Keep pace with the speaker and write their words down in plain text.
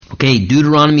Okay,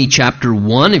 Deuteronomy chapter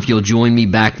 1, if you'll join me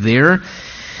back there.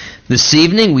 This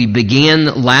evening, we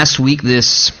began last week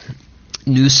this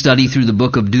new study through the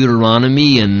book of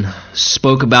Deuteronomy and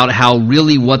spoke about how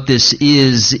really what this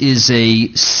is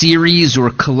a series or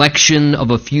collection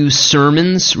of a few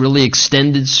sermons, really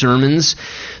extended sermons,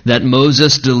 that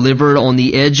Moses delivered on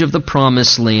the edge of the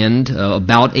Promised Land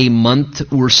about a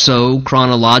month or so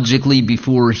chronologically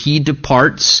before he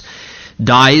departs,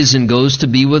 dies and goes to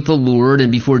be with the Lord,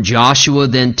 and before Joshua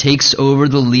then takes over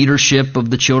the leadership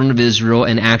of the children of Israel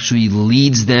and actually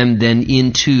leads them then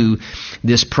into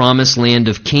this promised land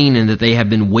of Canaan that they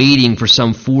have been waiting for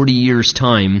some 40 years'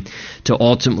 time to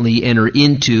ultimately enter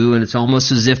into. And it's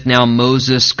almost as if now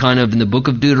Moses kind of in the book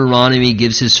of Deuteronomy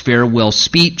gives his farewell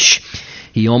speech.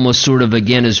 He almost sort of,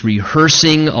 again, is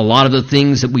rehearsing a lot of the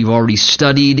things that we've already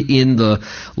studied in the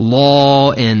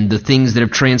law and the things that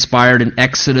have transpired in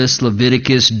Exodus,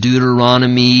 Leviticus,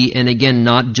 Deuteronomy, and again,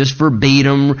 not just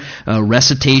verbatim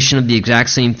recitation of the exact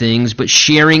same things, but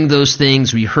sharing those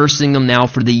things, rehearsing them now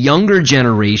for the younger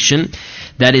generation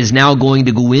that is now going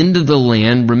to go into the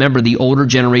land. Remember, the older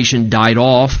generation died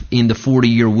off in the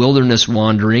 40-year wilderness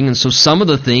wandering, and so some of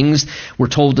the things were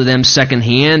told to them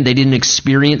secondhand. They didn't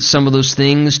experience some of those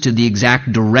things to the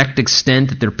exact direct extent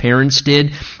that their parents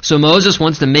did. So Moses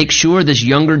wants to make sure this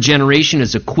younger generation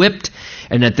is equipped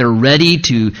and that they're ready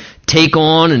to take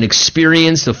on and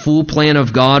experience the full plan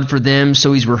of God for them.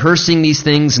 So he's rehearsing these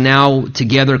things now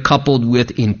together, coupled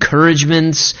with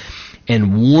encouragements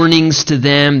and warnings to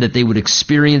them that they would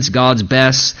experience God's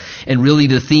best. And really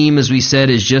the theme, as we said,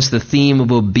 is just the theme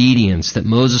of obedience, that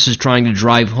Moses is trying to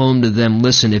drive home to them.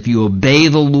 Listen, if you obey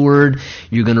the Lord,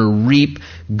 you're going to reap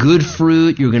good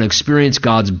fruit, you're going to experience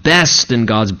God's best and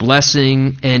God's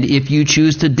blessing. And if you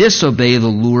choose to disobey the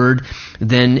Lord,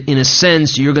 then in a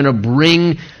sense, you're going to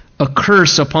bring a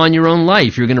curse upon your own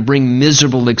life. You're going to bring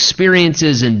miserable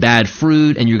experiences and bad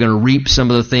fruit, and you're going to reap some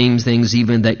of the things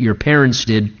even that your parents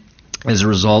did as a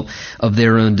result of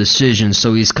their own decisions.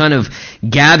 So he's kind of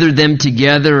gathered them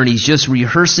together and he's just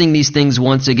rehearsing these things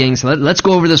once again. So let's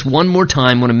go over this one more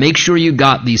time. I want to make sure you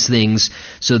got these things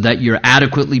so that you're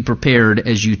adequately prepared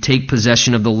as you take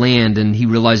possession of the land. And he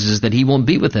realizes that he won't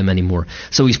be with them anymore.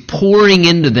 So he's pouring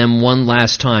into them one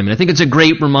last time. And I think it's a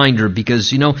great reminder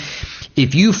because,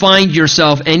 if you find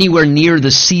yourself anywhere near the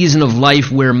season of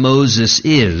life where Moses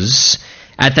is,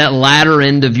 at that latter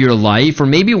end of your life, or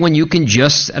maybe when you can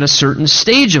just at a certain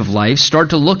stage of life start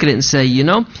to look at it and say,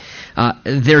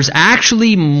 there's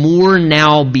actually more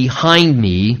now behind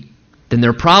me than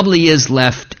there probably is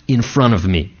left in front of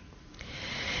me.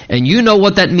 And you know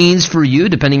what that means for you,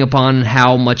 depending upon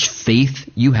how much faith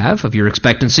you have, of your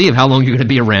expectancy, of how long you're going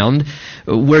to be around,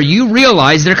 where you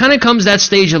realize there kind of comes that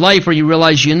stage of life where you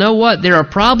realize, there are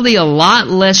probably a lot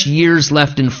less years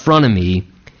left in front of me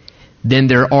than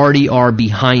there already are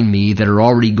behind me that are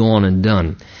already gone and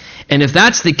done. And if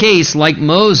that's the case, like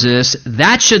Moses,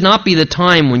 that should not be the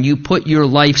time when you put your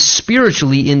life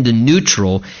spiritually into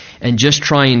neutral and just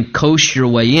try and coast your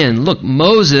way in. Look,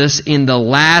 Moses, in the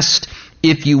last,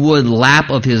 if you would,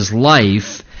 lap of his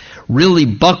life, really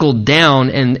buckled down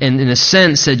and in a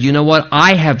sense said,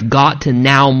 I have got to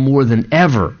now more than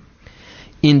ever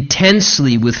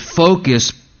intensely, with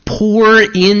focus, pour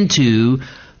into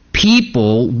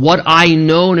people what I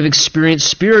know and have experienced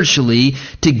spiritually,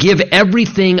 to give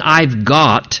everything I've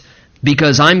got,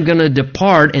 because I'm going to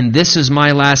depart and this is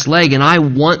my last leg, and I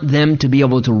want them to be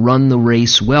able to run the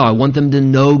race well. I want them to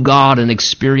know God and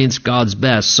experience God's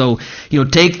best. So,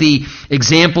 take the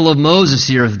example of Moses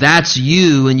here. If that's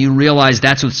you and you realize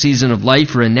that's what season of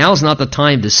life you're in, now's not the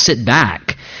time to sit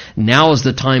back. Now is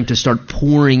the time to start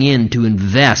pouring in, to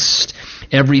invest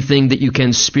everything that you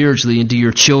can spiritually into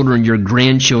your children, your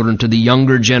grandchildren, to the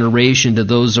younger generation, to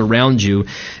those around you,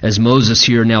 as Moses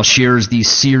here now shares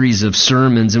these series of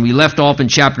sermons. And we left off in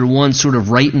chapter 1 sort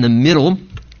of right in the middle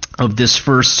of this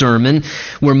first sermon,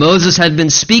 where Moses had been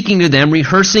speaking to them,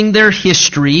 rehearsing their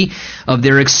history of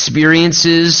their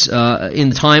experiences in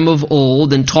the time of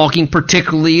old, and talking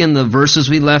particularly in the verses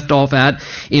we left off at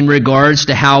in regards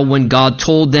to how when God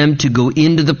told them to go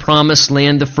into the promised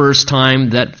land the first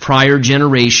time, that prior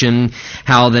generation,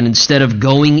 how that instead of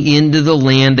going into the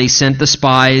land, they sent the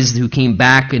spies who came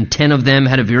back, and 10 of them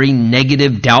had a very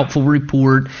negative, doubtful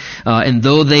report. And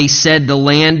though they said the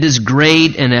land is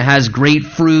great and it has great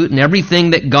fruit, and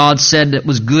everything that God said that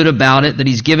was good about it, that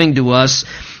He's giving to us,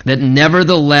 that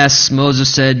nevertheless,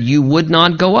 Moses said, you would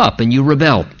not go up and you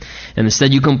rebelled. And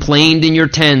instead you complained in your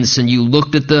tents and you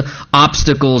looked at the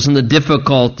obstacles and the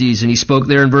difficulties. And he spoke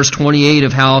there in verse 28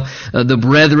 of how the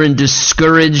brethren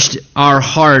discouraged our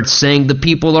hearts, saying the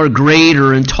people are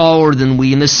greater and taller than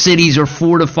we, and the cities are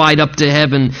fortified up to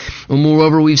heaven. And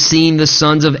moreover, we've seen the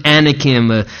sons of Anakim,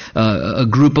 a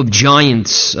group of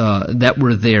giants that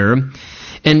were there.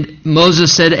 And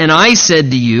Moses said, and I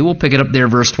said to you, we'll pick it up there,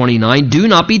 verse 29, do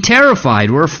not be terrified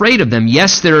or afraid of them.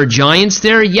 Yes, there are giants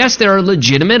there. Yes, there are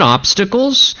legitimate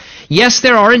obstacles. Yes,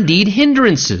 there are indeed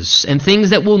hindrances and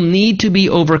things that will need to be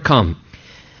overcome.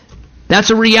 That's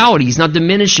a reality. He's not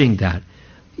diminishing that.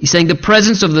 He's saying the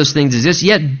presence of those things exists,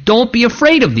 yet don't be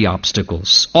afraid of the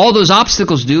obstacles. All those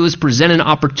obstacles do is present an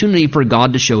opportunity for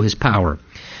God to show His power.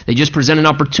 They just present an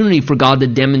opportunity for God to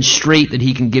demonstrate that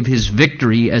He can give His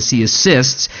victory as He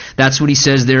assists. That's what He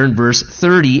says there in verse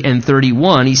 30 and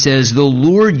 31. He says, the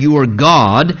Lord your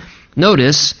God,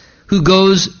 notice, who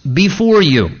goes before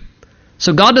you.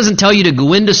 So God doesn't tell you to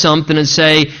go into something and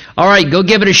say, all right, go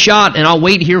give it a shot and I'll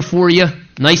wait here for you,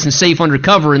 nice and safe under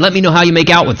cover, and let me know how you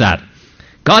make out with that.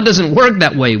 God doesn't work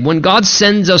that way. When God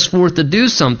sends us forth to do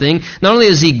something, not only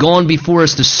has He gone before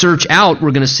us to search out,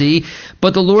 we're going to see,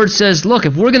 but the Lord says, look,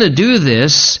 if we're going to do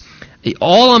this,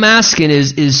 all I'm asking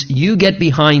is you get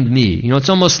behind me. You know, it's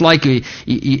almost like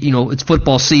it's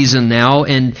football season now,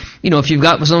 and if you've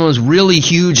got some of those really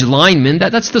huge linemen,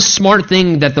 that's the smart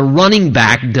thing that the running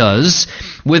back does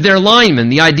with their linemen.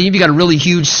 The idea, if you got a really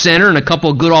huge center and a couple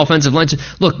of good offensive lines,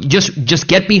 look, just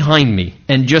get behind me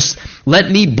and just let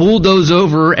me bulldoze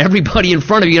over everybody in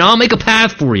front of you, and I'll make a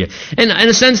path for you. And in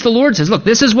a sense, the Lord says, look,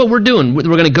 this is what we're doing. We're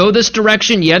going to go this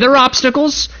direction. Yeah, there are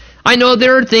obstacles. I know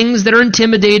there are things that are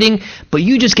intimidating, but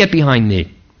you just get behind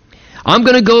me. I'm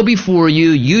going to go before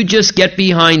you. You just get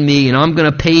behind me, and I'm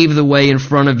going to pave the way in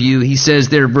front of you. He says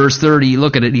there, verse 30,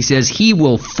 look at it. He says, He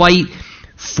will fight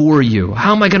for you.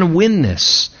 How am I going to win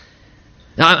this?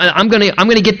 I'm going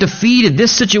to get defeated.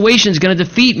 This situation is going to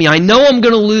defeat me. I know I'm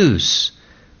going to lose.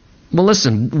 Well,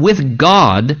 listen, with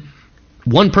God,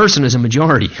 one person is a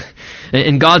majority.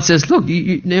 And God says, look,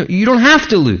 you don't have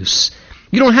to lose.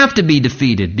 You don't have to be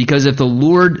defeated, because if the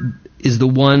Lord is the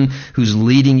one who's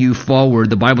leading you forward,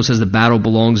 the Bible says the battle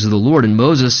belongs to the Lord. And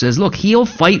Moses says, look, He'll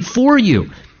fight for you.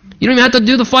 You don't even have to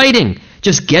do the fighting.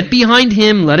 Just get behind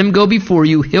Him, let Him go before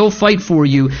you, He'll fight for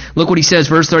you. Look what He says,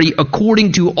 verse 30,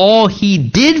 according to all He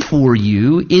did for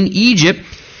you in Egypt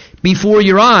before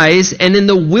your eyes, and in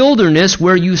the wilderness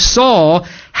where you saw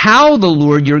how the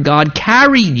Lord your God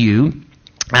carried you,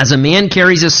 as a man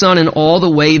carries his son in all the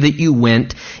way that you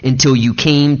went until you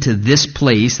came to this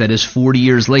place, that is 40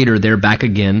 years later, they're back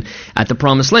again at the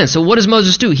promised land. So what does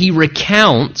Moses do? He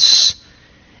recounts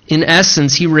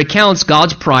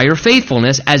God's prior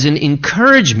faithfulness as an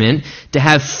encouragement to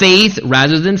have faith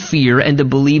rather than fear, and to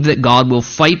believe that God will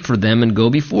fight for them and go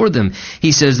before them.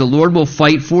 He says the Lord will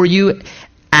fight for you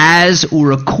as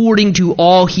or according to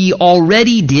all He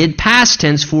already did, past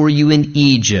tense, for you in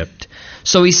Egypt.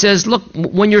 So he says, look,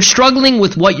 when you're struggling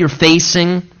with what you're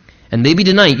facing, and maybe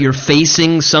tonight you're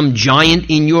facing some giant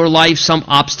in your life, some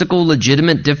obstacle,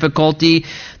 legitimate difficulty,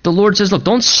 the Lord says, look,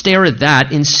 don't stare at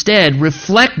that. Instead,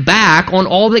 reflect back on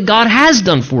all that God has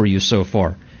done for you so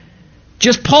far.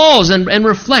 Just pause and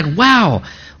reflect. Wow,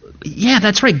 yeah,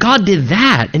 that's right. God did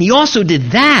that, and He also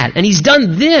did that, and He's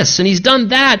done this, and He's done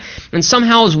that. And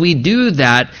somehow as we do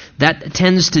that, that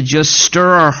tends to just stir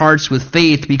our hearts with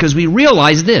faith, because we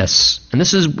realize this, and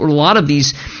this is what a lot of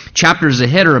these chapters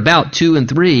ahead are about, 2 and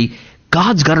 3,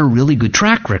 God's got a really good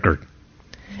track record.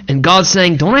 And God's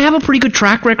saying, don't I have a pretty good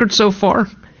track record so far?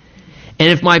 And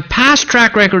if my past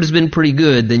track record has been pretty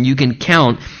good, then you can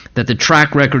count that the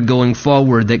track record going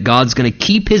forward, that God's going to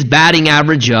keep His batting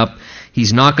average up.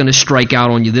 He's not going to strike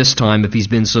out on you this time if He's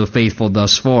been so faithful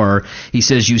thus far. He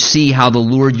says, you see how the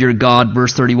Lord your God,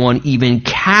 verse 31, even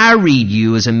carried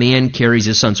you as a man carries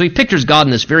his son. So he pictures God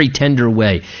in this very tender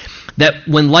way, that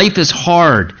when life is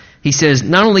hard, he says,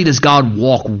 not only does God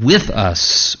walk with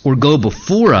us or go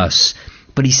before us,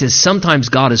 but he says sometimes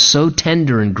God is so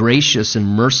tender and gracious and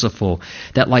merciful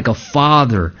that like a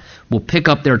father will pick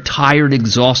up their tired,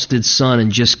 exhausted son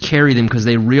and just carry them, because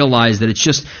they realize that it's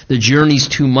just the journey's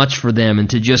too much for them, and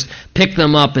to just pick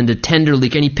them up and to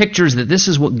tenderly. And he pictures that this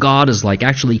is what God is like,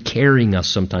 actually carrying us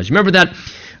sometimes. Remember that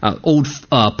old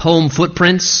poem,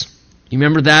 Footprints? You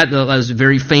remember that? That was a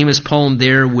very famous poem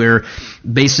there, where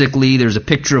basically there's a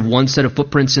picture of one set of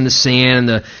footprints in the sand, and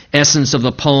the essence of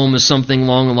the poem is something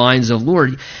along the lines of,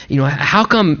 Lord, how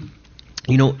come,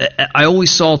 I always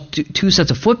saw two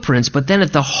sets of footprints, but then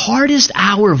at the hardest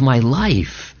hour of my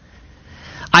life,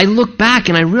 I look back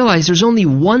and I realize there's only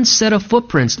one set of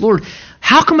footprints. Lord,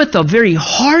 how come at the very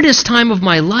hardest time of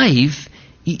my life,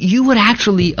 you would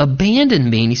actually abandon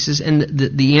me? And he says, and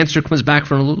the answer comes back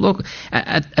from, look,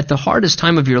 at the hardest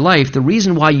time of your life, the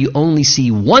reason why you only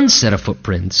see one set of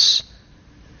footprints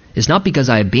is not because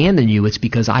I abandoned you, it's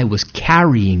because I was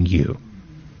carrying you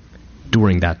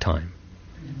during that time.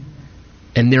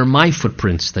 And they're my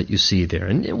footprints that you see there.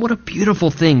 And what a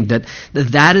beautiful thing that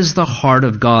is the heart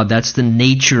of God. That's the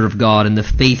nature of God and the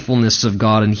faithfulness of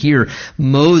God. And here,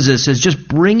 Moses is just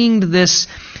bringing this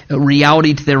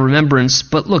reality to their remembrance.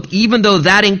 But look, even though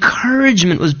that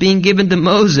encouragement was being given to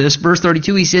Moses, verse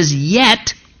 32, he says,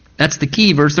 yet, that's the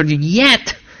key, verse 32,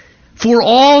 yet, for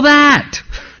all that.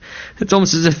 It's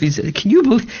almost as if he said, can you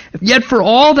believe? Yet for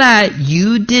all that,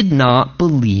 you did not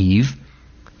believe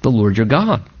the Lord your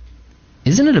God.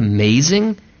 Isn't it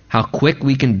amazing how quick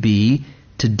we can be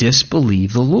to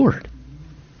disbelieve the Lord?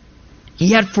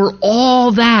 Yet for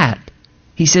all that,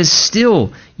 he says,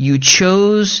 still you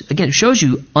chose, again, it shows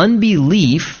you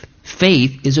unbelief,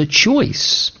 faith is a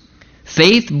choice.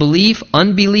 Faith, belief,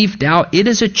 unbelief, doubt, it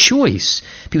is a choice.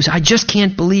 People say, I just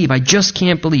can't believe.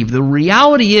 The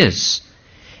reality is,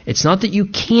 it's not that you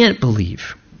can't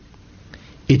believe.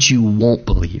 It's you won't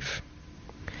believe.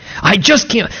 I just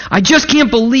can't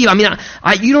believe. I mean,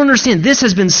 you don't understand. This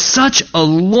has been such a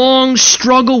long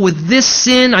struggle with this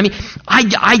sin. I mean,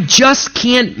 I just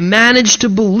can't manage to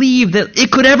believe that it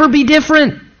could ever be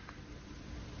different.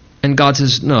 And God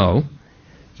says, no,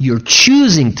 you're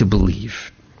choosing to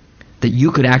believe that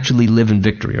you could actually live in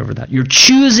victory over that. You're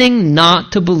choosing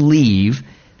not to believe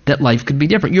that life could be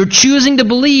different. You're choosing to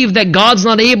believe that God's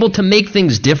not able to make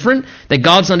things different, that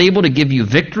God's not able to give you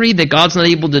victory, that God's not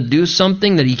able to do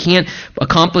something, that he can't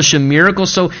accomplish a miracle.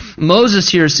 So Moses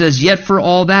here says, yet for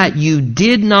all that, you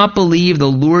did not believe the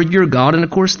Lord your God. And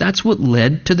of course, that's what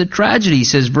led to the tragedy. He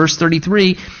says, verse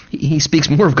 33, he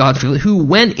speaks more of God, who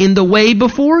went in the way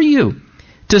before you,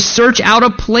 to search out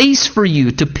a place for you,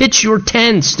 to pitch your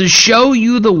tents, to show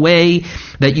you the way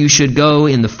that you should go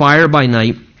in the fire by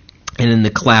night and in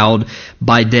the cloud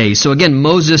by day. So again,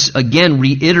 Moses again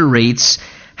reiterates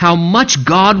how much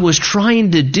God was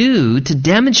trying to do to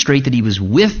demonstrate that he was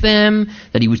with them,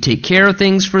 that he would take care of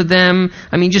things for them.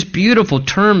 I mean, just beautiful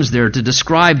terms there to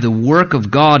describe the work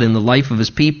of God in the life of his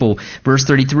people. Verse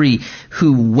 33,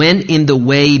 who went in the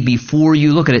way before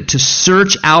you, look at it, to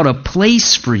search out a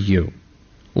place for you.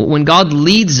 When God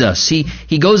leads us, he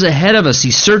goes ahead of us.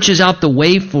 He searches out the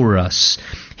way for us.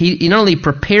 He not only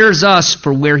prepares us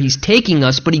for where he's taking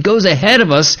us, but he goes ahead of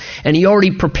us and he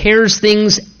already prepares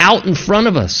things out in front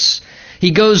of us. He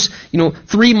goes,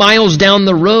 3 miles down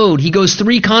the road. He goes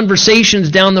 3 conversations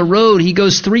down the road. He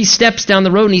goes 3 steps down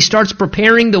the road, and he starts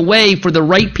preparing the way for the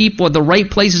right people at the right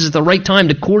places at the right time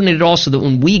to coordinate it all so that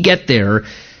when we get there,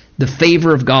 the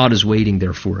favor of God is waiting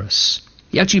there for us.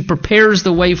 He actually prepares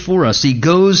the way for us. He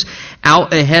goes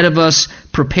out ahead of us,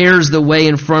 prepares the way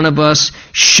in front of us,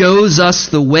 shows us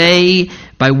the way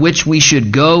by which we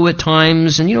should go at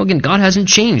times. And, again, God hasn't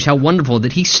changed. How wonderful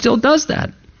that he still does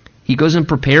that. He goes and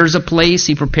prepares a place,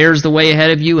 he prepares the way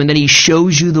ahead of you, and then he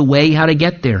shows you the way how to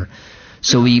get there.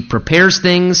 So he prepares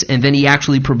things, and then he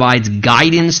actually provides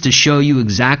guidance to show you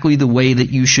exactly the way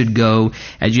that you should go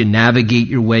as you navigate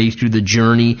your way through the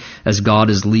journey as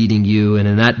God is leading you. And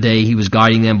in that day, he was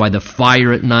guiding them by the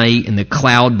fire at night and the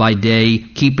cloud by day,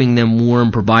 keeping them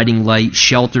warm, providing light,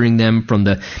 sheltering them from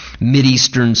the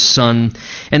Mideastern sun.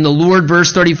 And the Lord,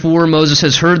 verse 34, Moses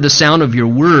has heard the sound of your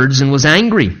words and was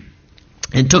angry,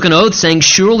 and took an oath, saying,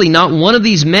 surely not one of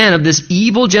these men of this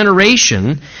evil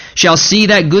generation shall see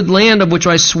that good land of which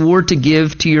I swore to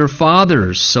give to your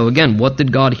fathers. So again, what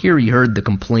did God hear? He heard the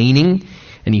complaining,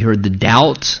 and he heard the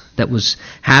doubt that was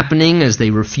happening as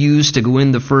they refused to go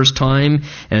in the first time.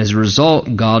 And as a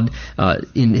result, God,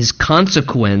 in his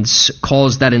consequence,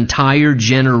 caused that entire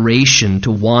generation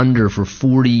to wander for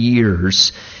 40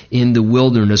 years in the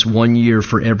wilderness, 1 year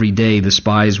for every day the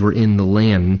spies were in the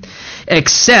land.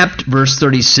 Except, verse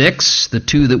 36, the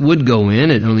 2 that would go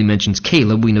in, it only mentions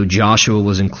Caleb. We know Joshua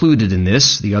was included in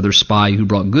this, the other spy who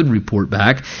brought good report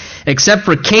back. Except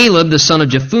for Caleb, the son of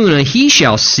Jephunneh, he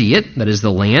shall see it, that is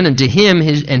the land, and to him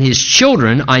and his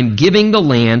children I'm giving the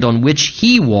land on which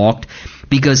he walked,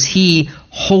 because he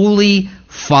wholly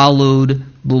followed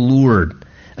the Lord.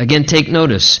 Again, take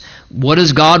notice. What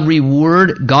does God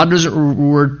reward? God doesn't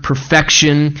reward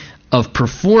perfection of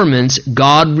performance.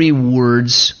 God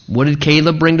rewards, what did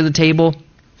Caleb bring to the table?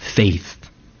 Faith.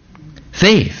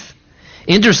 Faith.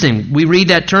 Interesting. We read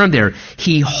that term there.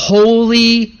 He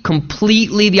wholly,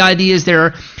 completely, the idea is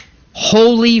there,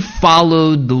 wholly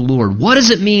followed the Lord. What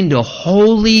does it mean to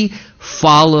wholly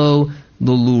follow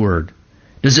the Lord.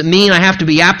 Does it mean I have to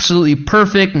be absolutely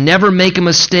perfect, never make a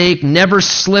mistake, never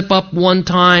slip up one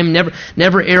time,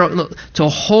 never err? No. To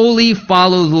wholly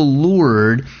follow the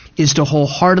Lord is to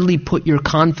wholeheartedly put your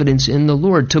confidence in the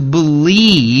Lord, to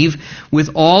believe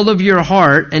with all of your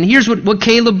heart. And here's what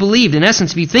Caleb believed. In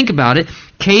essence, if you think about it,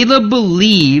 Caleb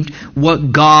believed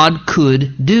what God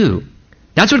could do.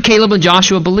 That's what Caleb and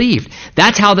Joshua believed.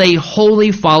 That's how they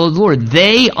wholly followed the Lord.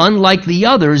 They, unlike the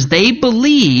others, they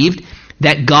believed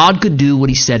that God could do what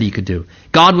he said he could do.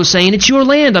 God was saying, it's your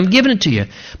land, I'm giving it to you.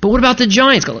 But what about the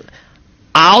giants?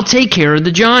 I'll take care of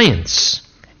the giants.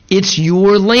 It's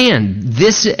your land.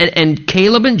 And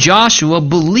Caleb and Joshua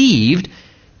believed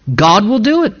God will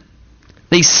do it.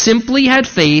 They simply had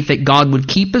faith that God would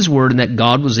keep his word and that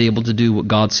God was able to do what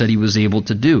God said he was able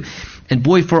to do. And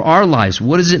boy, for our lives,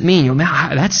 what does it mean?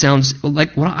 Man, that sounds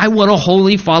like, well, I want to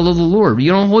wholly follow the Lord.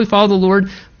 You don't wholly follow the Lord?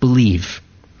 Believe.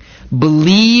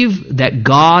 Believe that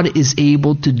God is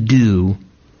able to do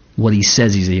what he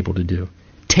says he's able to do.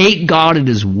 Take God at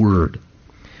his word.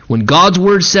 When God's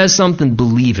word says something,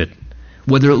 believe it.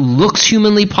 Whether it looks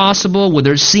humanly possible,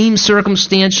 whether it seems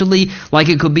circumstantially like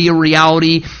it could be a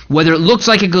reality, whether it looks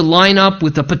like it could line up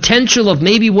with the potential of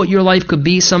maybe what your life could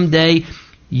be someday,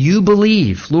 you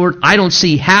believe. Lord, I don't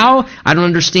see how, I don't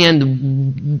understand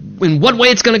in what way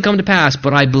it's going to come to pass,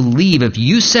 but I believe if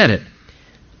you said it,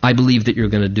 I believe that you're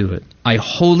going to do it. I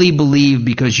wholly believe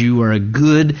because you are a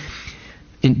good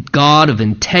God of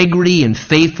integrity and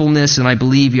faithfulness, and I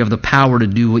believe you have the power to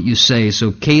do what you say.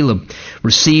 So Caleb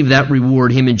received that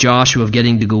reward, him and Joshua, of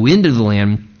getting to go into the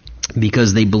land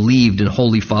because they believed and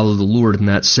wholly followed the Lord in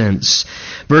that sense.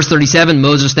 Verse 37,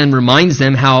 Moses then reminds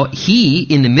them how he,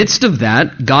 in the midst of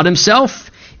that, got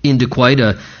himself into quite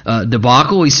a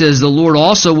debacle. He says, the Lord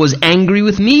also was angry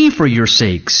with me for your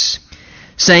sakes,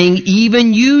 saying,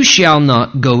 even you shall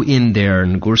not go in there.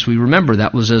 And of course we remember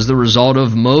that was as the result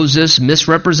of Moses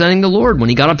misrepresenting the Lord when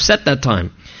he got upset that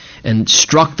time and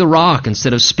struck the rock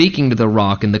instead of speaking to the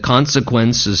rock. And the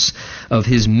consequences of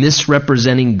his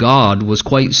misrepresenting God was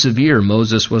quite severe.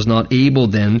 Moses was not able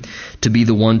then to be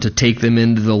the one to take them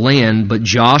into the land, but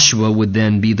Joshua would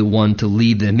then be the one to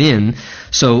lead them in.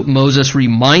 So Moses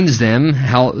reminds them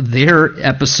how their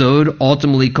episode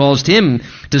ultimately caused him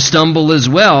to stumble as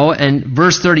well. And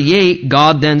verse 38,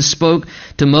 God then spoke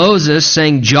to Moses,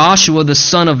 saying, Joshua the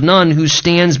son of Nun, who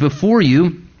stands before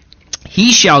you,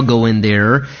 he shall go in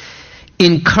there.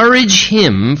 Encourage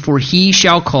him, for he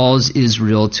shall cause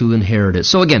Israel to inherit it.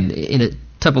 So again, in a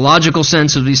typological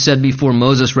sense, as we said before,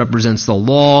 Moses represents the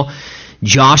law.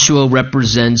 Joshua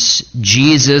represents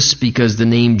Jesus, because the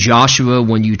name Joshua,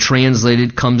 when you translate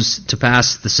it, comes to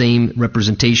pass the same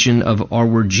representation of our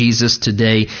word Jesus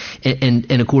today.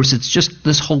 And of course, it's just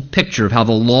this whole picture of how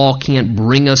the law can't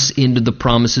bring us into the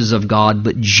promises of God,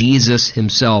 but Jesus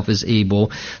himself is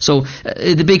able. So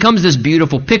it becomes this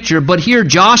beautiful picture, but here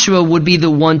Joshua would be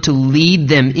the one to lead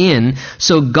them in.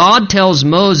 So God tells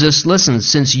Moses, listen,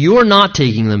 since you're not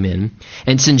taking them in,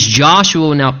 and since Joshua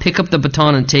will now pick up the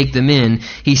baton and take them in,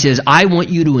 he says, I want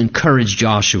you to encourage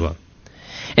Joshua.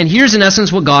 And here's in essence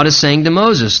what God is saying to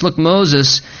Moses. Look,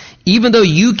 Moses, even though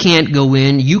you can't go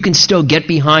in, you can still get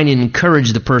behind and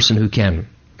encourage the person who can.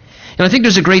 And I think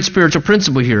there's a great spiritual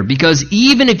principle here, because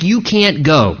even if you can't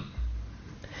go,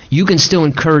 you can still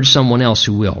encourage someone else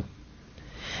who will.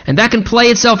 And that can play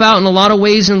itself out in a lot of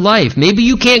ways in life. Maybe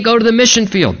you can't go to the mission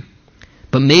field,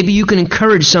 but maybe you can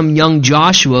encourage some young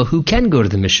Joshua who can go to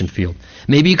the mission field.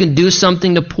 Maybe you can do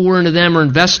something to pour into them or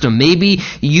invest them. Maybe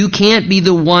you can't be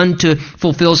the one to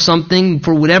fulfill something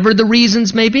for whatever the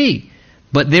reasons may be.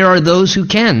 But there are those who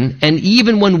can. And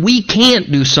even when we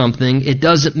can't do something, it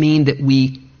doesn't mean that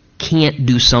we can't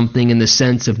do something in the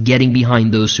sense of getting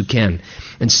behind those who can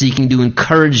and seeking to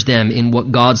encourage them in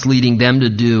what God's leading them to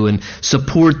do and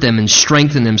support them and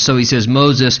strengthen them. So he says,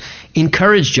 Moses,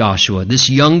 encourage Joshua, this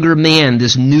younger man,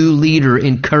 this new leader,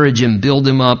 encourage him, build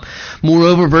him up.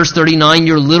 Moreover, verse 39,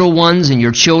 your little ones and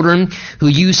your children, who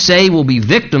you say will be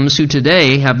victims, who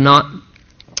today have not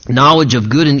knowledge of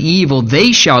good and evil,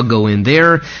 they shall go in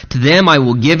there. To them I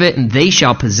will give it, and they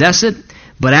shall possess it.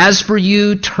 But as for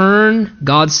you, turn,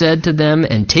 God said to them,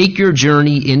 and take your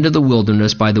journey into the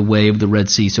wilderness by the way of the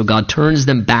Red Sea. So God turns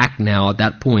them back now at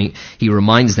that point. He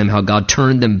reminds them how God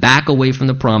turned them back away from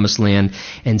the promised land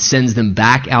and sends them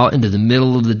back out into the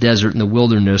middle of the desert in the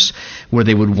wilderness where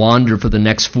they would wander for the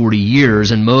next 40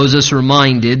 years. And Moses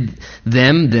reminded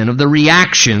them then of the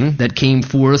reaction that came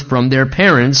forth from their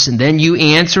parents. And then you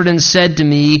answered and said to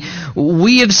me,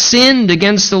 we have sinned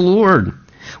against the Lord.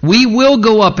 We will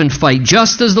go up and fight,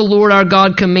 just as the Lord our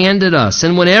God commanded us.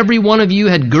 And when every one of you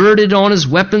had girded on his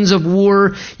weapons of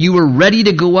war, you were ready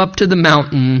to go up to the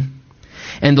mountain.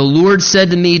 And the Lord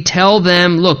said to me, tell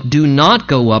them, look, do not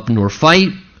go up nor fight,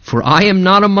 for I am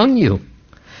not among you,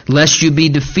 lest you be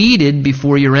defeated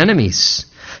before your enemies.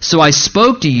 So I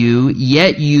spoke to you,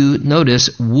 yet you,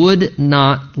 notice, would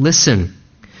not listen,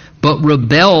 but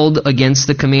rebelled against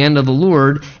the command of the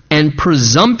Lord, and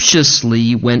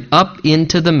presumptuously went up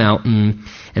into the mountain.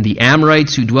 And the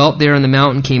Amorites who dwelt there in the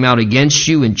mountain came out against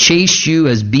you and chased you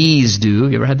as bees do.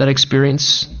 You ever had that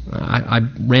experience? I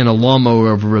ran a lawnmower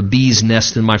over a bee's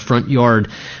nest in my front yard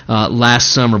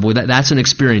last summer. Boy, that's an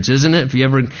experience, isn't it? If you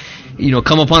ever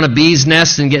come upon a bee's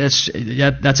nest and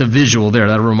that's a visual there.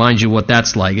 That'll remind you what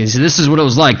that's like. And so this is what it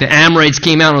was like. The Amorites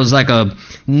came out and it was like a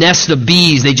nest of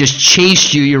bees. They just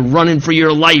chased you. You're running for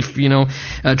your life,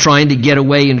 trying to get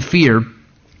away in fear.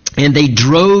 And they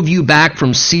drove you back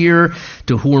from Seir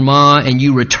to Hormah, and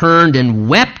you returned and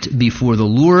wept before the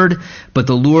Lord. But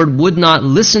the Lord would not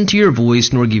listen to your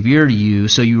voice nor give ear to you,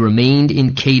 so you remained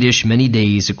in Kadesh many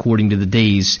days, according to the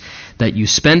days that you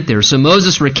spent there. So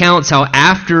Moses recounts how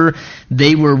after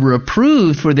they were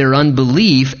reproved for their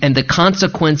unbelief, and the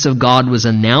consequence of God was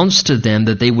announced to them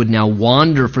that they would now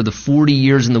wander for the 40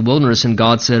 years in the wilderness, and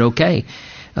God said, okay,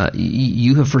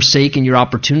 you have forsaken your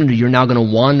opportunity. You're now going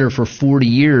to wander for 40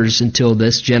 years until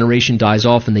this generation dies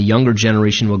off and the younger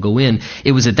generation will go in.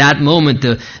 It was at that moment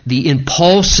the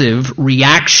impulsive,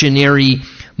 reactionary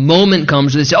moment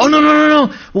comes where they say, oh,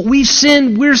 no. Well, we've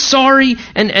sinned. We're sorry.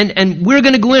 And we're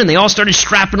going to go in. They all started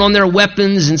strapping on their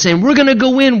weapons and saying, we're going to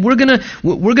go in. We're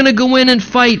going to go in and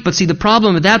fight. But see, the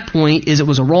problem at that point is it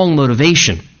was a wrong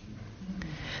motivation.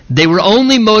 They were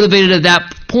only motivated at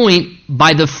that point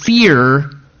by the fear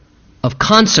of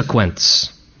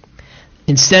consequence,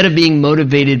 instead of being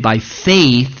motivated by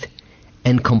faith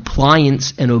and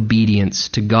compliance and obedience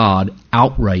to God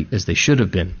outright as they should have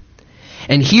been.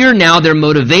 And here now their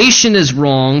motivation is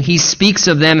wrong. He speaks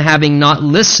of them having not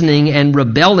listening and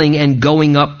rebelling and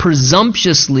going up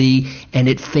presumptuously, and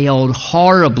it failed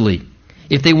horribly.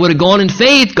 If they would have gone in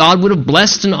faith, God would have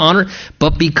blessed and honored.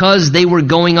 But because they were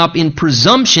going up in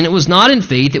presumption, it was not in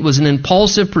faith. It was an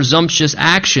impulsive, presumptuous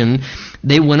action.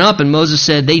 They went up, and Moses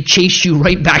said they chased you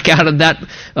right back out of that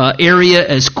area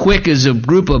as quick as a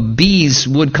group of bees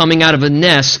would coming out of a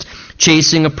nest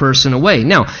chasing a person away.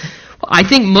 Now, I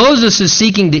think Moses is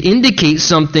seeking to indicate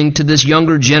something to this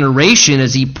younger generation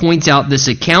as he points out this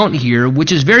account here,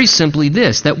 which is very simply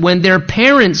this, that when their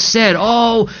parents said,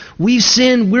 oh, we've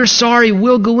sinned, we're sorry,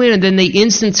 we'll go in, and then they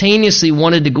instantaneously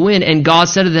wanted to go in, and God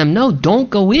said to them, no, don't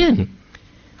go in.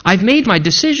 I've made my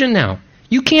decision now.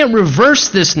 You can't reverse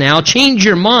this now, change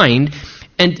your mind,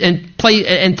 and play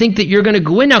and think that you're going to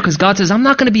go in now, because God says, I'm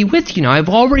not going to be with you now. I've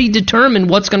already determined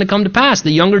what's going to come to pass.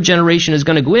 The younger generation is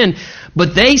going to go in,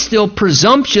 but they still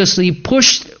presumptuously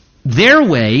pushed their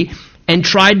way and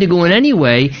tried to go in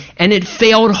anyway, and it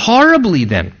failed horribly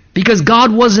then, because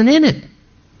God wasn't in it.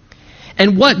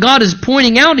 And what God is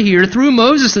pointing out here through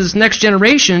Moses' next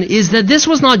generation is that this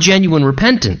was not genuine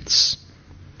repentance.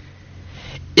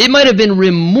 It might have been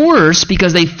remorse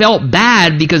because they felt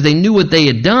bad because they knew what they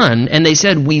had done, and they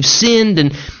said, we've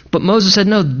sinned. But Moses said,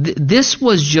 no, this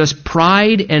was just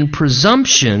pride and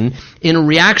presumption in a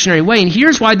reactionary way. And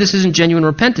here's why this isn't genuine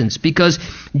repentance. Because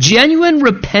genuine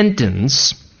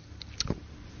repentance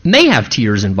may have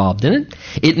tears involved in it.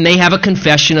 It may have a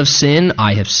confession of sin.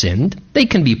 I have sinned. They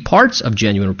can be parts of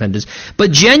genuine repentance.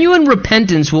 But genuine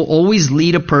repentance will always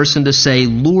lead a person to say,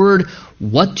 Lord,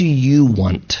 what do you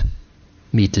want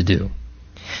me to do?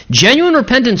 Genuine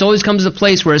repentance always comes to a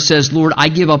place where it says, Lord, I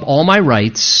give up all my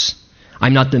rights.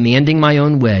 I'm not demanding my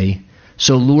own way.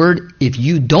 So Lord, if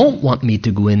you don't want me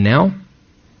to go in now,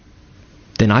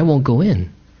 then I won't go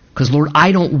in. Because Lord,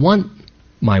 I don't want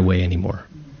my way anymore.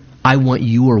 I want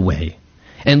your way.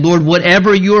 And Lord,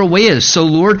 whatever your way is, so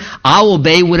Lord, I'll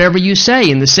obey whatever you say.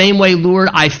 In the same way, Lord,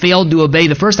 I failed to obey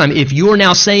the first time. If you're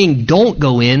now saying don't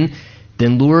go in,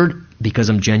 then Lord, because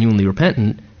I'm genuinely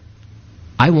repentant,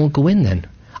 I won't go in then.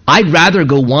 I'd rather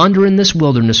go wander in this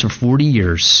wilderness for 40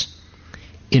 years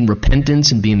in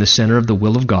repentance and be in the center of the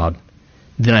will of God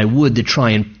than I would to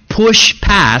try and push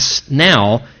past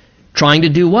now trying to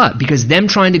do what? Because them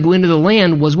trying to go into the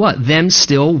land was what? Them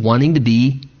still wanting to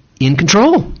be in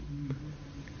control.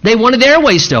 They wanted their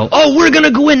way still. Oh, we're going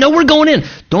to go in. No, we're going in.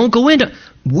 Don't go in.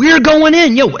 We're going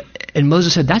in. And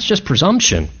Moses said, that's just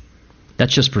presumption.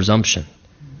 That's just presumption.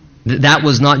 That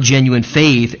was not genuine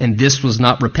faith, and this was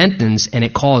not repentance, and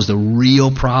it caused a real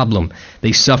problem.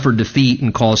 They suffered defeat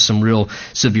and caused some real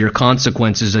severe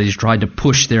consequences as they tried to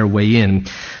push their way in.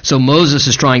 So Moses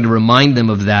is trying to remind them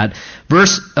of that.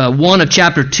 Verse 1 of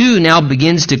chapter 2 now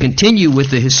begins to continue with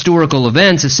the historical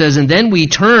events. It says, "And then we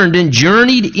turned and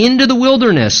journeyed into the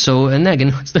wilderness." So, and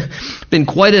again, it's been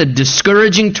quite a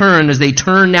discouraging turn as they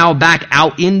turn now back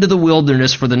out into the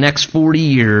wilderness for the next 40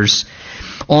 years.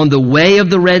 "On the way of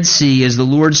the Red Sea, as the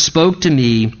Lord spoke to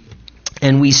me,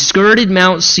 and we skirted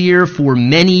Mount Seir for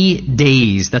many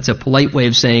days." That's a polite way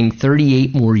of saying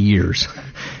 38 more years.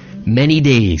 Many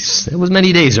days. It was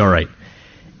many days, all right.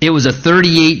 It was a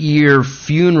 38-year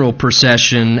funeral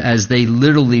procession as they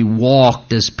literally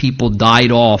walked as people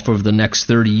died off over the next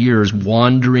 30 years,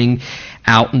 wandering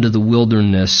out into the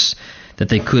wilderness that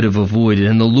they could have avoided.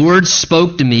 "And the Lord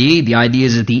spoke to me." The idea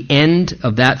is at the end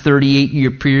of that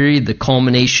 38-year period, the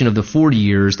culmination of the 40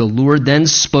 years, the Lord then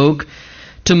spoke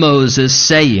to Moses,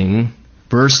 saying,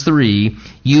 verse 3,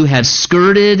 "You have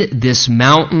skirted this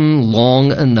mountain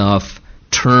long enough,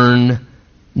 turn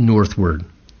northward."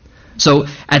 So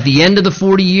at the end of the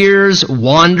 40 years,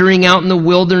 wandering out in the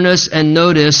wilderness, and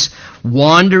notice,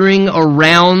 wandering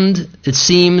around, it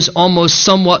seems almost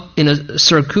somewhat in a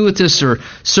circuitous or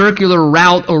circular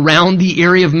route around the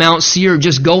area of Mount Seir,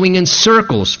 just going in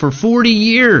circles for 40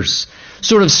 years,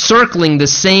 sort of circling the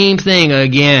same thing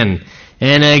again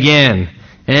and again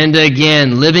and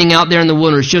again, living out there in the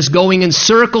wilderness, just going in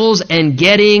circles and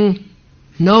getting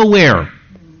nowhere.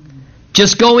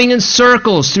 Just going in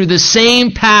circles through the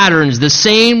same patterns, the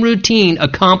same routine,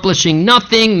 accomplishing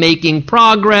nothing, making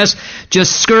progress,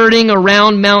 just skirting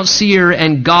around Mount Seir.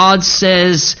 And God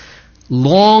says,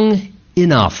 long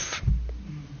enough.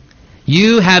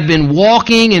 You have been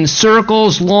walking in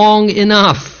circles long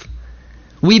enough.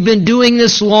 We've been doing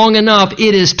this long enough.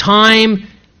 It is time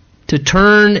to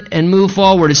turn and move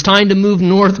forward. It's time to move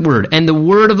northward. And the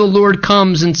word of the Lord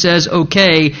comes and says,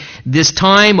 okay, this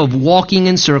time of walking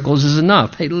in circles is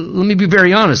enough. Hey, let me be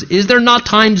very honest. Is there not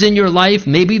times in your life,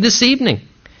 maybe this evening,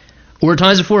 or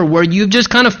times before, where you've just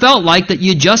kind of felt like that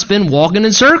you've just been walking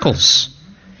in circles?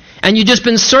 And you've just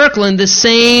been circling the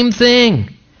same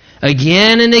thing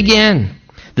again and again.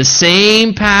 The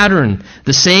same pattern,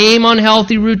 the same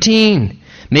unhealthy routine.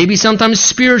 Maybe sometimes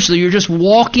spiritually you're just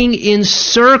walking in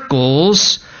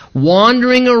circles,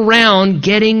 wandering around,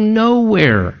 getting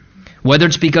nowhere. Whether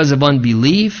it's because of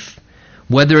unbelief,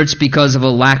 whether it's because of a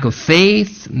lack of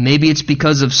faith, maybe it's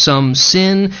because of some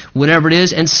sin, whatever it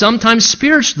is. And sometimes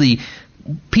spiritually,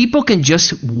 people can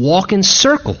just walk in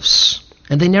circles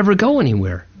and they never go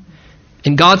anywhere.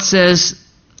 And God says,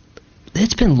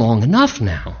 it's been long enough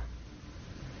now.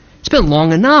 It's been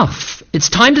long enough. It's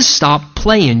time to stop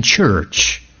playing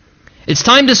church. It's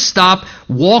time to stop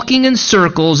walking in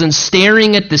circles and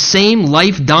staring at the same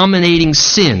life-dominating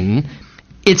sin.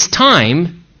 It's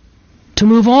time to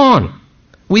move on.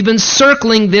 We've been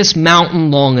circling this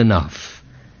mountain long enough.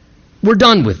 We're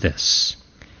done with this.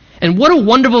 And what a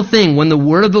wonderful thing when the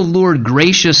word of the Lord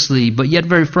graciously, but yet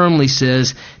very firmly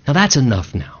says, now that's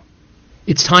enough now.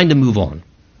 It's time to move on.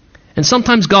 And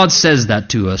sometimes God says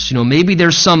that to us. You know, maybe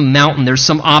there's some mountain, there's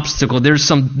some obstacle, there's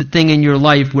some thing in your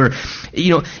life where, you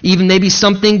know, even maybe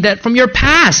something that from your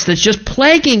past that's just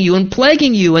plaguing you,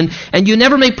 and you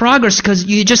never make progress because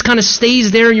you just kind of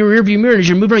stays there in your rearview mirror. And as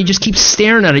you're moving around, you just keep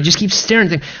staring at it, just keep staring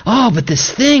at it. Oh, but this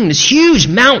thing, this huge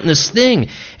mountainous thing.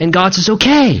 And God says,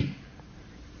 okay,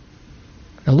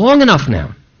 now long enough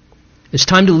now. It's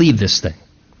time to leave this thing.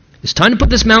 It's time to put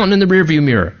this mountain in the rearview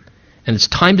mirror. And it's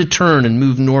time to turn and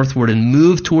move northward and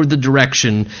move toward the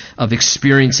direction of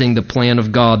experiencing the plan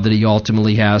of God that He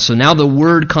ultimately has. So now the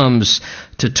word comes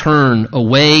to turn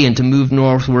away and to move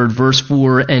northward. Verse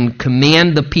 4, and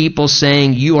command the people,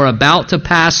 saying, you are about to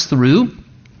pass through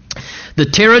the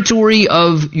territory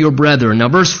of your brethren. Now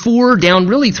verse 4 down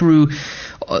really through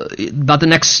about the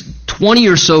next 20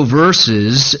 or so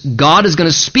verses, God is going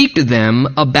to speak to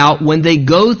them about when they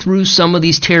go through some of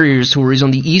these territories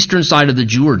on the eastern side of the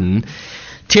Jordan,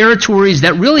 territories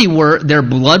that really were their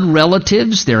blood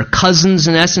relatives, their cousins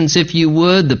in essence, if you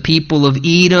would, the people of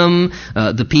Edom,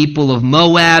 the people of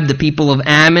Moab, the people of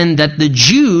Ammon, that the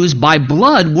Jews by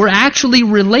blood were actually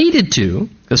related to.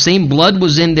 The same blood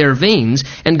was in their veins.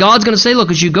 And God's going to say,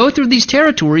 look, as you go through these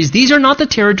territories, these are not the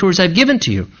territories I've given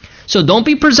to you. So don't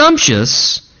be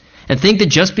presumptuous and think that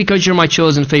just because you're my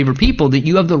chosen favored people that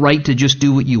you have the right to just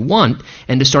do what you want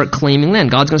and to start claiming land.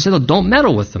 God's going to say, look, don't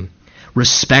meddle with them.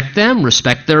 Respect them,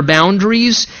 respect their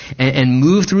boundaries, and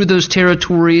move through those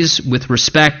territories with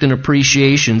respect and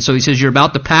appreciation. So He says, you're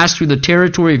about to pass through the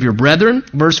territory of your brethren,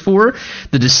 verse 4,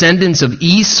 the descendants of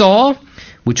Esau,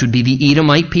 which would be the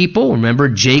Edomite people. Remember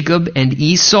Jacob and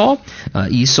Esau.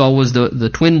 Esau was the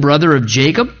twin brother of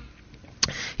Jacob.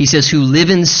 He says, who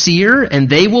live in Seir, and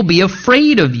they will be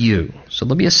afraid of you. So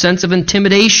there'll be a sense of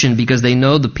intimidation because they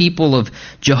know the people of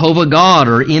Jehovah God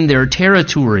are in their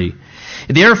territory.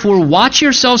 Therefore, watch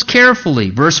yourselves carefully.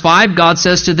 Verse 5, God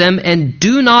says to them, and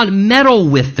do not meddle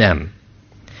with them.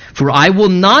 For I will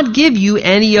not give you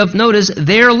any of, notice,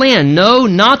 their land. No,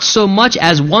 not so much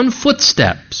as one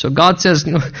footstep. So God says,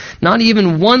 not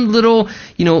even one little,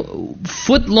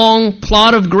 foot-long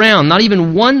plot of ground, not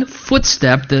even one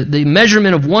footstep, the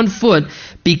measurement of 1 foot,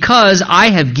 because I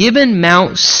have given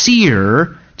Mount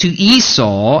Seir to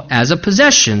Esau as a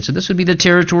possession. So this would be the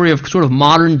territory of sort of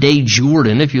modern-day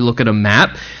Jordan, if you look at a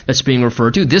map that's being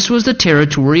referred to. This was the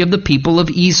territory of the people of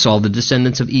Esau, the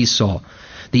descendants of Esau,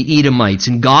 the Edomites,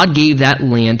 and God gave that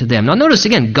land to them. Now notice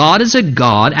again, God is a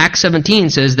God. Acts 17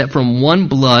 says that from one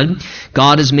blood,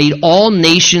 God has made all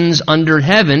nations under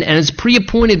heaven and has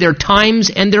pre-appointed their times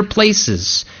and their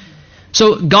places.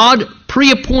 So God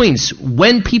pre-appoints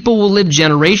when people will live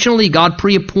generationally. God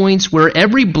pre-appoints where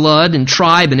every blood and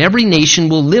tribe and every nation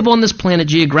will live on this planet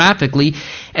geographically.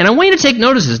 And I want you to take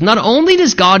notice of this. Not only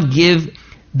does God give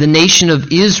the nation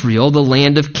of Israel the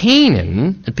land of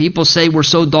Canaan, and people say we're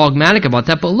so dogmatic about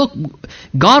that, but look,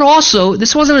 God also,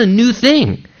 this wasn't a new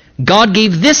thing. God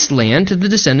gave this land to the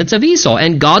descendants of Esau,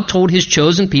 and God told his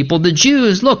chosen people, the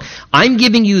Jews, look, I'm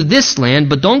giving you this land,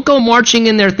 but don't go marching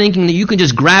in there thinking that you can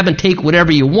just grab and take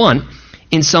whatever you want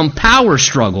in some power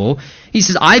struggle. He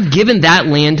says, I've given that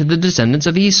land to the descendants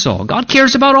of Esau. God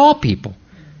cares about all people.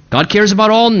 God cares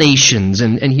about all nations,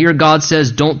 and here God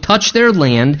says, don't touch their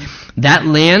land. That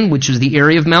land, which is the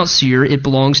area of Mount Seir, it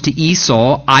belongs to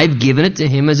Esau. I've given it to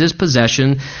him as his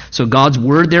possession. So God's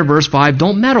word there, verse 5,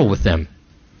 don't meddle with them.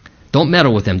 Don't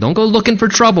meddle with them. Don't go looking for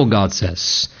trouble, God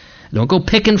says. Don't go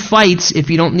picking fights if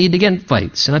you don't need to get in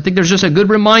fights. And I think there's just a good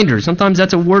reminder. Sometimes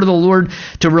that's a word of the Lord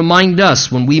to remind us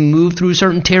when we move through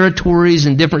certain territories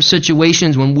and different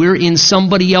situations, when we're in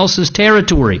somebody else's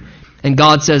territory. And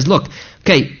God says, look,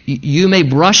 okay, you may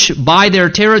brush by their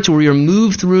territory or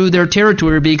move through their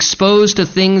territory or be exposed to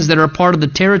things that are part of the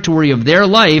territory of their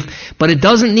life, but it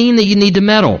doesn't mean that you need to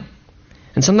meddle.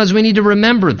 And sometimes we need to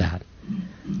remember that.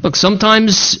 Look,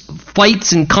 sometimes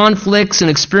fights and conflicts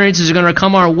and experiences are going to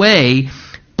come our way,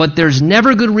 but there's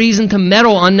never good reason to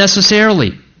meddle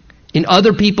unnecessarily in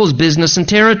other people's business and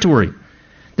territory.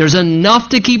 There's enough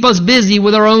to keep us busy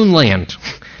with our own land,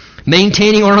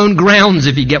 maintaining our own grounds,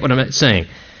 if you get what I'm saying.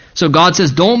 So God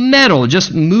says, don't meddle,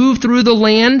 just move through the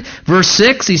land. Verse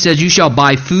 6, he says, you shall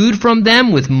buy food from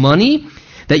them with money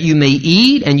that you may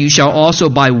eat, and you shall also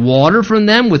buy water from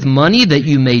them with money that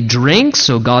you may drink.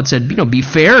 So God said, be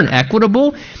fair and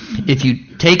equitable. If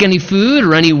you take any food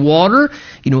or any water,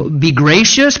 be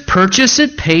gracious, purchase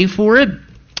it, pay for it.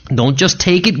 Don't just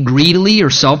take it greedily or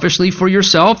selfishly for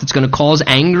yourself. It's going to cause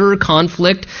anger,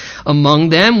 conflict among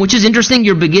them, which is interesting.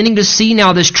 You're beginning to see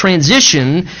now this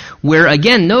transition where,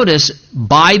 again, notice,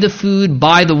 buy the food,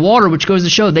 buy the water, which goes to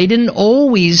show they didn't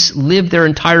always live their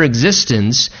entire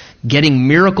existence getting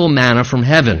miracle manna from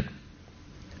heaven.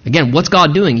 Again, what's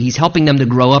God doing? He's helping them to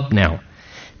grow up now.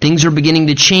 Things are beginning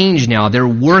to change now. They're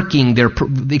working. They're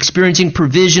experiencing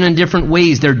provision in different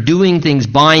ways. They're doing things,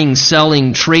 buying,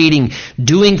 selling, trading,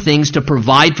 doing things to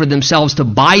provide for themselves, to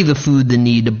buy the food they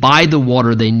need, to buy the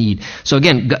water they need. So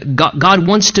again, God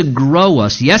wants to grow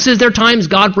us. Yes, is there times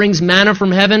God brings manna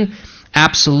from heaven?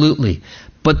 Absolutely.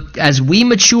 But as we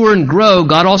mature and grow,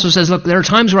 God also says, look, there are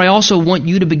times where I also want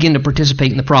you to begin to participate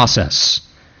in the process.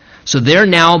 So they're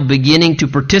now beginning to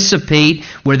participate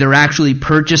where they're actually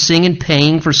purchasing and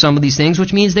paying for some of these things,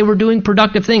 which means they were doing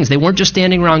productive things. They weren't just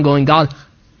standing around going, God,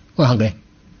 we're hungry.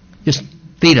 Just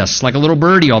feed us like a little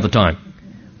birdie all the time.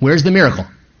 Where's the miracle?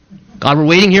 God, we're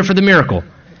waiting here for the miracle.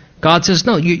 God says,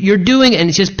 no, you're doing it, and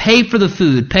it's just pay for the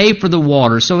food, pay for the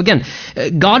water. So again,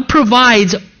 God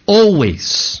provides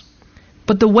always.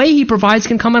 But the way he provides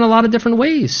can come in a lot of different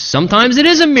ways. Sometimes it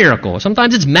is a miracle.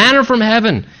 Sometimes it's manna from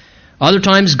heaven. Other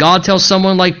times, God tells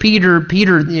someone like Peter,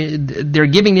 they're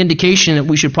giving the indication that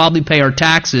we should probably pay our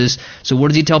taxes. So what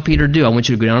does he tell Peter to do? I want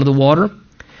you to go down to the water.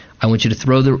 I want you to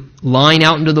throw the line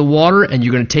out into the water, and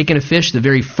you're going to take in a fish. The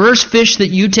very first fish that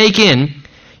you take in,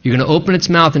 you're going to open its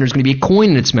mouth, and there's going to be a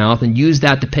coin in its mouth, and use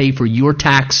that to pay for your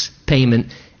tax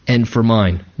payment and for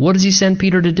mine. What does he send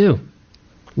Peter to do?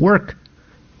 Work.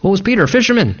 What was Peter? A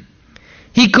fisherman.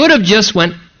 He could have just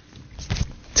went,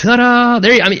 ta-da!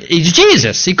 He's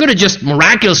Jesus. He could have just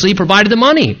miraculously provided the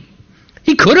money.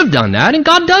 He could have done that, and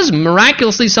God does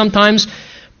miraculously sometimes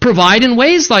provide in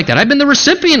ways like that. I've been the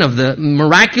recipient of the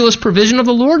miraculous provision of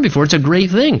the Lord before. It's a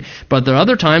great thing. But there are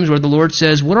other times where the Lord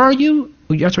says, what are you?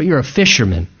 That's right, you're a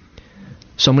fisherman.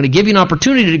 So I'm going to give you an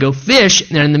opportunity to go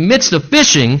fish, and in the midst of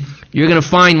fishing, you're going to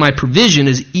find my provision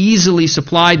is easily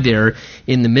supplied there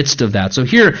in the midst of that. So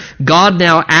here, God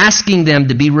now asking them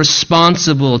to be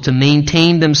responsible, to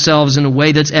maintain themselves in a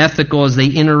way that's ethical as they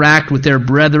interact with their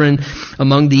brethren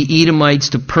among the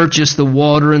Edomites to purchase the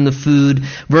water and the food.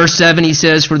 Verse 7, he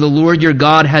says, for the Lord your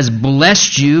God has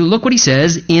blessed you, look what he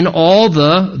says, in all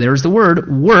the, there's the word,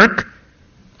 work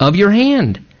of your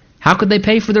hand. How could they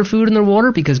pay for their food and their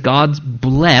water? Because God's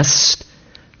blessed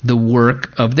the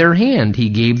work of their hand. He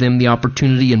gave them the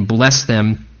opportunity and blessed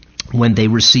them when they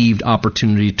received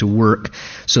opportunity to work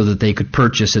so that they could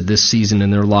purchase at this season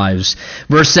in their lives.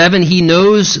 Verse 7, he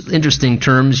knows, interesting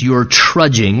terms, you're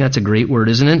trudging. That's a great word,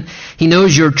 isn't it? He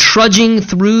knows you're trudging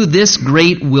through this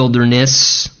great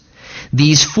wilderness.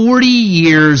 These 40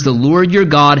 years the Lord your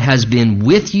God has been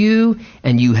with you,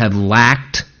 and you have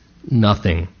lacked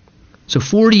nothing. So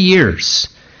 40 years.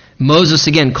 Moses,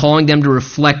 again, calling them to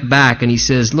reflect back, and he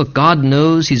says, look, God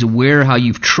knows, he's aware how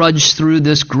you've trudged through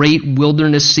this great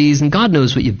wilderness season. God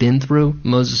knows what you've been through,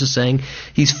 Moses is saying.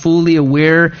 He's fully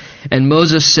aware, and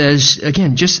Moses says,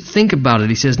 again, just think about it.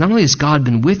 He says, not only has God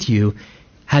been with you,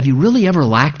 have you really ever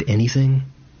lacked anything?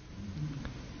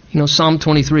 You know, Psalm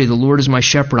 23, the Lord is my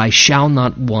shepherd, I shall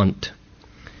not want.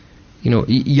 You know,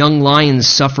 young lions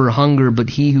suffer hunger, but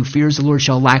he who fears the Lord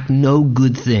shall lack no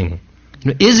good thing.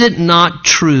 Is it not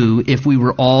true, if we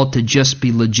were all to just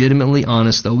be legitimately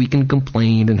honest, though we can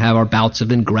complain and have our bouts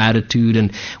of ingratitude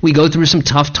and we go through some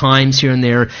tough times here and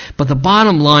there, but the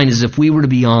bottom line is, if we were to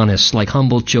be honest like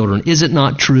humble children, is it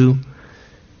not true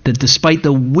that despite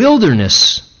the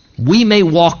wilderness we may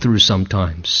walk through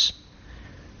sometimes,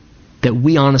 that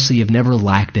we honestly have never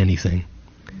lacked anything?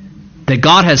 That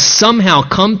God has somehow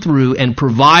come through and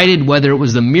provided, whether it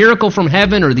was the miracle from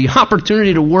heaven or the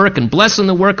opportunity to work and blessing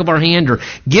the work of our hand or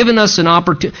given us an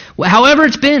opportunity. However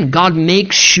it's been, God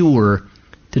makes sure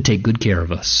to take good care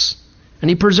of us. And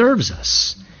he preserves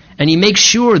us. And he makes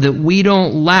sure that we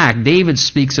don't lack. David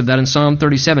speaks of that in Psalm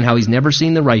 37, how he's never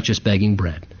seen the righteous begging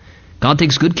bread. God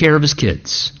takes good care of his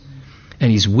kids. And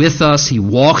he's with us. He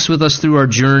walks with us through our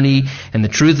journey. And the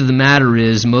truth of the matter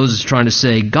is, Moses is trying to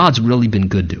say, God's really been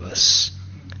good to us.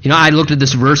 You know, I looked at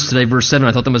this verse today, verse 7,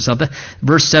 I thought to myself,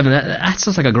 verse 7, that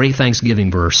sounds like a great Thanksgiving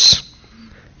verse.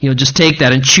 You know, just take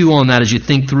that and chew on that as you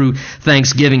think through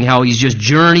Thanksgiving, how he's just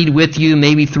journeyed with you,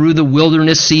 maybe through the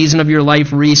wilderness season of your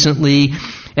life recently,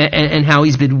 and how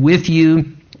he's been with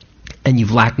you, and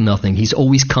you've lacked nothing. He's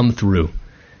always come through.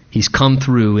 He's come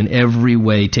through in every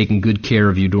way, taking good care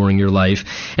of you during your life.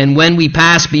 And when we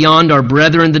pass beyond our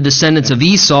brethren, the descendants of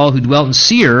Esau, who dwelt in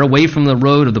Seir, away from the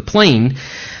road of the plain,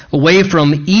 away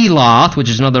from Eloth, which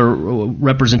is another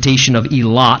representation of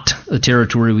Elat, the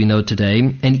territory we know today,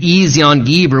 and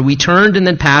Ezion-Geber, we turned and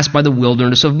then passed by the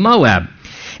wilderness of Moab.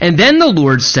 And then the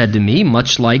Lord said to me,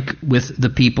 much like with the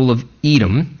people of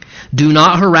Edom, do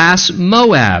not harass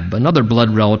Moab, another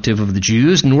blood relative of the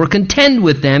Jews, nor contend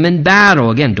with them in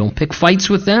battle. Again, don't pick fights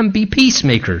with them, be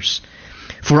peacemakers.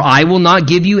 For I will not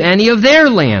give you any of their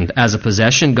land as a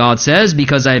possession, God says,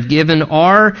 because I have given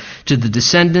Ar to the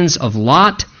descendants of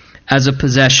Lot as a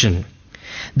possession.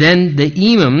 Then the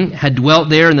Emim had dwelt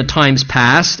there in the times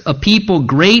past, a people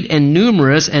great and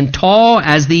numerous and tall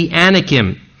as the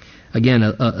Anakim. Again,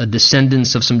 a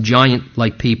descendants of some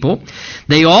giant-like people.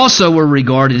 They also were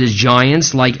regarded as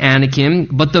giants like Anakim,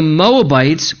 but the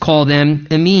Moabites call them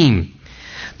Emim.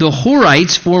 The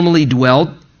Horites formerly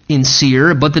dwelt in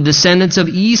Seir, but the descendants of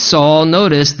Esau,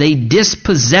 notice, they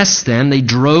dispossessed them, they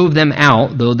drove them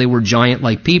out, though they were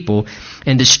giant-like people,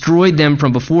 and destroyed them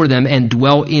from before them and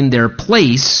dwelt in their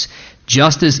place,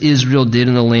 just as Israel did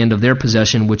in the land of their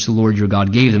possession, which the Lord your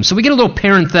God gave them. So we get a little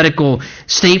parenthetical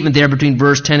statement there between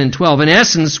verse 10 and 12. In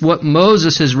essence, what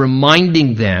Moses is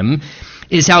reminding them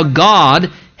is how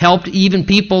God helped even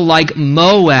people like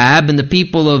Moab and the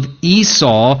people of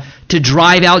Esau to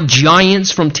drive out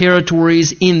giants from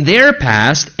territories in their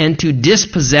past and to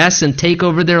dispossess and take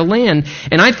over their land.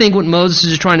 And I think what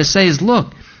Moses is trying to say is,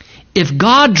 look, if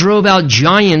God drove out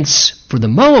giants for the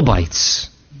Moabites,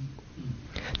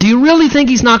 do you really think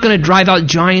he's not going to drive out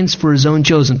giants for his own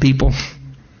chosen people?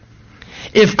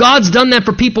 If God's done that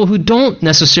for people who don't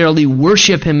necessarily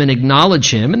worship him and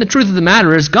acknowledge him, and the truth of the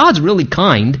matter is God's really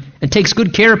kind and takes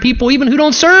good care of people even who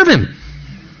don't serve him.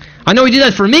 I know he did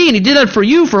that for me and he did that for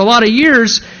you for a lot of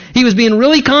years. He was being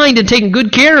really kind and taking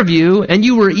good care of you, and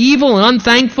you were evil and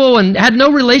unthankful and had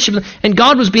no relationship, and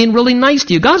God was being really nice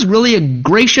to you. God's really a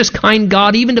gracious, kind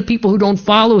God even to people who don't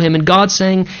follow him, and God's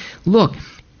saying, look,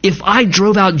 if I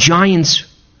drove out giants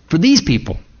for these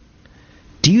people,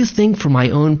 do you think for my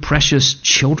own precious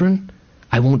children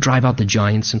I won't drive out the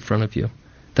giants in front of you?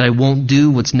 That I won't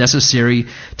do what's necessary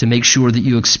to make sure that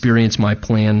you experience my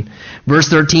plan? Verse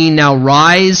 13, now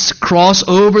rise, cross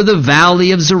over the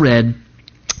valley of Zered.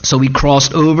 So we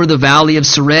crossed over the valley of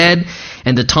Zered,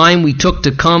 and the time we took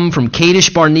to come from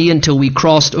Kadesh Barnea until we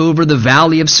crossed over the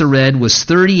valley of Zered was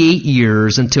 38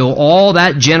 years, until all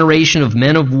that generation of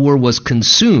men of war was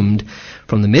consumed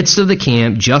from the midst of the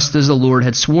camp, just as the Lord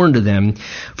had sworn to them.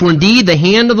 For indeed the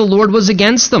hand of the Lord was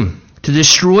against them, to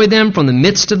destroy them from the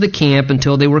midst of the camp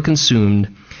until they were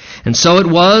consumed. And so it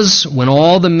was, when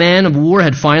all the men of war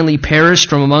had finally perished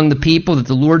from among the people, that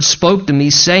the Lord spoke to me,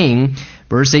 saying,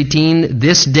 verse 18,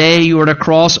 this day you are to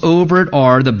cross over at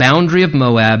Ar, the boundary of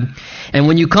Moab, and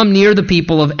when you come near the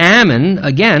people of Ammon,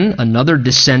 again, another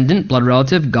descendant, blood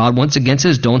relative, God once again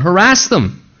says, don't harass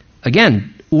them.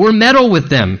 Again, or meddle with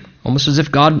them. Almost as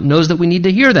if God knows that we need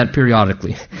to hear that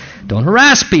periodically. Don't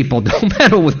harass people. Don't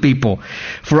meddle with people.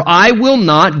 For I will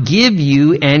not give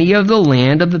you any of the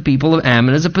land of the people of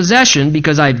Ammon as a possession,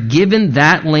 because I've given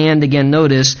that land, again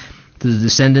notice, to the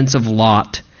descendants of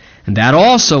Lot. And that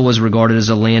also was regarded as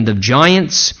a land of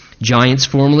giants. Giants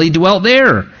formerly dwelt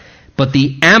there. But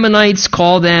the Ammonites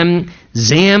call them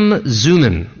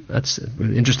Zamzummim. That's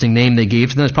an interesting name they gave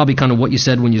to them. That's probably kind of what you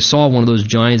said when you saw one of those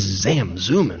giants,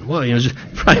 Zamzummim. Well,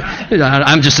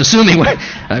 I'm just assuming.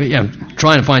 I'm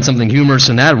trying to find something humorous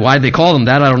in that. Why they call them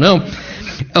that, I don't know.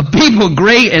 A people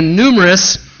great and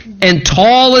numerous and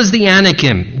tall as the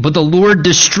Anakim. But the Lord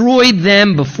destroyed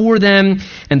them before them,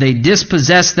 and they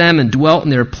dispossessed them and dwelt in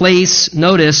their place.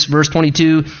 Notice, verse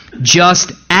 22,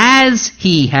 just as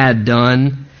he had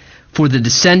done for the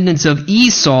descendants of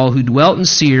Esau who dwelt in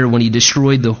Seir when he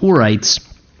destroyed the Horites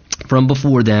from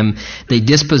before them. They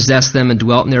dispossessed them and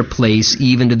dwelt in their place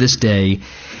even to this day.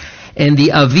 And the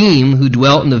Avim who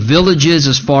dwelt in the villages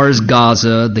as far as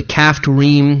Gaza, the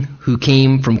Caphtorim who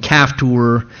came from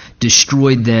Caphtor,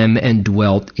 destroyed them and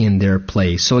dwelt in their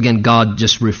place. So again, God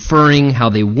just referring how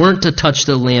they weren't to touch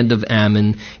the land of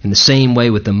Ammon, in the same way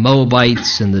with the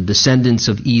Moabites and the descendants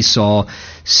of Esau.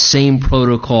 Same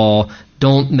protocol.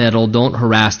 Don't meddle, don't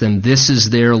harass them. This is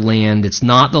their land. It's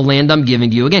not the land I'm giving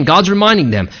to you. Again, God's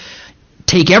reminding them,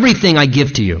 take everything I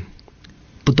give to you,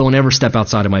 but don't ever step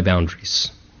outside of my boundaries.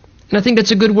 And I think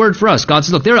that's a good word for us. God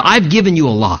says, look, I've given you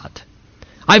a lot.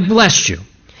 I've blessed you.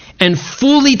 And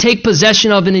fully take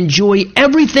possession of and enjoy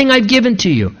everything I've given to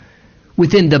you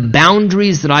within the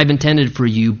boundaries that I've intended for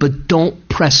you, but don't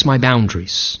press my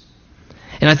boundaries.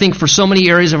 And I think for so many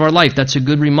areas of our life, that's a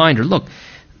good reminder. Look,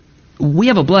 we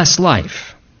have a blessed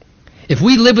life. If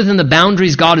we live within the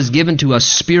boundaries God has given to us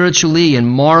spiritually and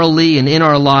morally and in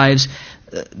our lives,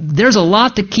 there's a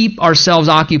lot to keep ourselves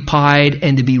occupied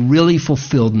and to be really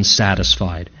fulfilled and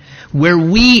satisfied. Where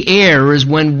we err is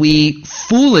when we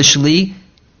foolishly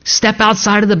step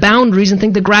outside of the boundaries and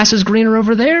think the grass is greener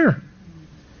over there.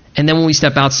 And then when we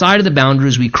step outside of the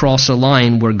boundaries, we cross a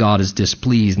line where God is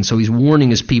displeased. And so he's warning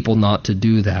his people not to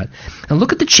do that. And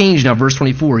look at the change now, verse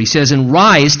 24. He says, and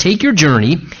rise, take your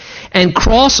journey, and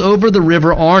cross over the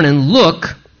river Arnon.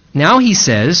 Look, now he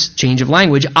says, change of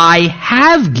language, I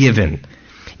have given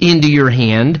into your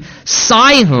hand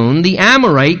Sihon the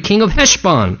Amorite, king of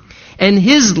Heshbon, and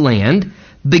his land.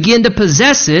 Begin to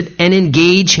possess it and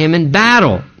engage him in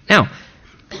battle. Now,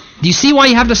 do you see why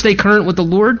you have to stay current with the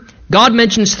Lord? God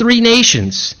mentions three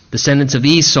nations, descendants of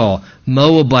Esau,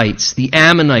 Moabites, the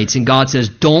Ammonites, and God says,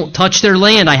 don't touch their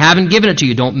land. I haven't given it to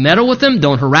you. Don't meddle with them.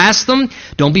 Don't harass them.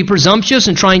 Don't be presumptuous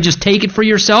and try and just take it for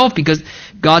yourself, because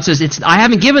God says, I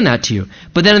haven't given that to you.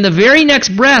 But then in the very next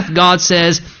breath, God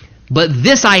says, but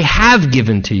this I have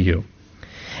given to you.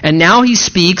 And now he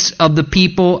speaks of the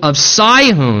people of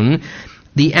Sihon,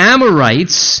 the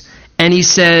Amorites, and he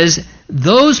says,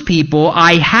 those people,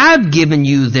 I have given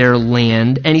you their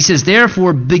land. And he says,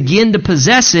 therefore, begin to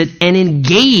possess it and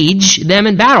engage them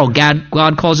in battle.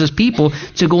 God calls his people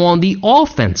to go on the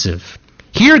offensive.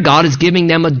 Here, God is giving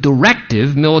them a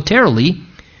directive militarily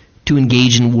to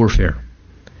engage in warfare.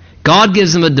 God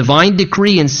gives them a divine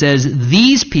decree and says,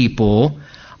 these people,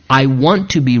 I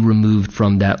want to be removed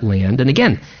from that land. And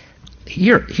again,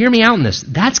 hear me out in this.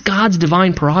 That's God's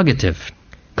divine prerogative.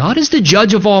 God is the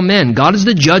judge of all men. God is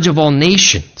the judge of all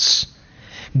nations.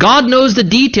 God knows the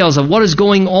details of what is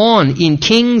going on in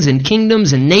kings and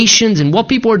kingdoms and nations and what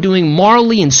people are doing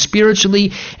morally and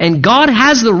spiritually. And God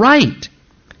has the right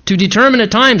to determine at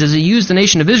times, as he used the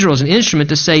nation of Israel as an instrument,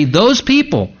 to say, those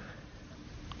people,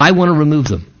 I want to remove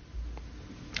them.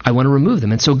 I want to remove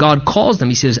them. And so God calls them.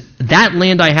 He says, that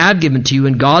land I have given to you.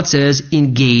 And God says,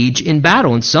 engage in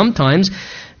battle. And sometimes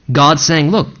God's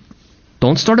saying, look,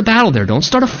 don't start a battle there. Don't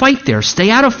start a fight there. Stay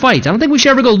out of fights. I don't think we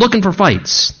should ever go looking for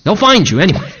fights. They'll find you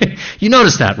anyway. You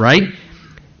notice that, right?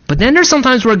 But then there's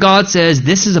sometimes where God says,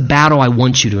 this is a battle I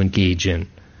want you to engage in.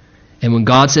 And when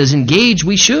God says engage,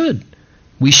 we should.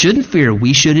 We shouldn't fear.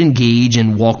 We should engage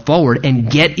and walk forward and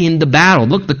get in the battle.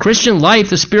 Look, the Christian life,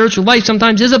 the spiritual life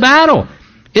sometimes is a battle.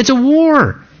 It's a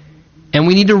war. And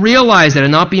we need to realize that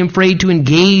and not be afraid to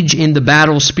engage in the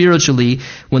battle spiritually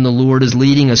when the Lord is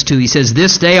leading us to. He says,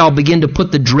 this day I'll begin to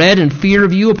put the dread and fear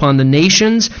of you upon the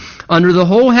nations under the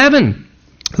whole heaven,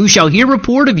 who shall hear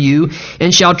report of you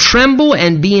and shall tremble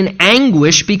and be in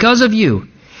anguish because of you.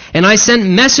 And I sent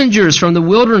messengers from the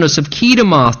wilderness of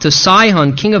Kedemoth to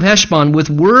Sihon, king of Heshbon, with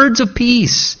words of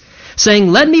peace, saying,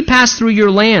 let me pass through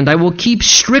your land. I will keep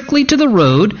strictly to the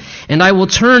road, and I will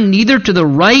turn neither to the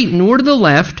right nor to the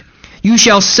left. You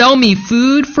shall sell me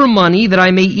food for money that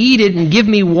I may eat it, and give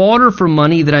me water for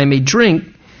money that I may drink.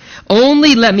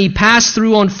 Only let me pass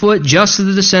through on foot, just as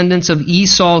the descendants of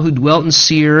Esau who dwelt in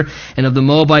Seir, and of the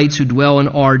Moabites who dwell in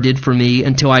Ar did for me,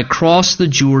 until I cross the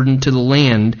Jordan to the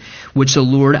land which the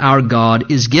Lord our God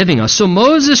is giving us. So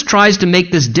Moses tries to make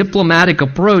this diplomatic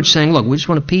approach, saying, look, we just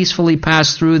want to peacefully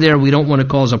pass through there. We don't want to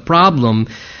cause a problem.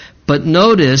 But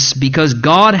notice, because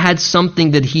God had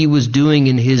something that he was doing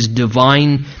in his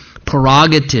divine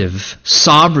prerogative,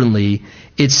 sovereignly,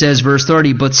 it says, verse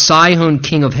 30, but Sihon,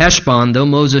 king of Heshbon, though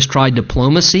Moses tried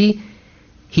diplomacy,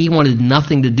 he wanted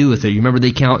nothing to do with it. You remember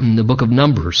they count in the book of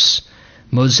Numbers.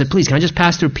 Moses said, please, can I just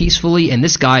pass through peacefully? And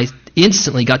this guy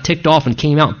instantly got ticked off and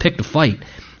came out and picked a fight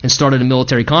and started a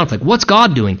military conflict. What's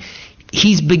God doing?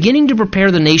 He's beginning to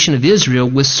prepare the nation of Israel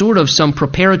with sort of some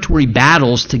preparatory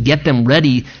battles to get them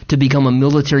ready to become a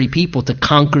military people to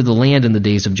conquer the land in the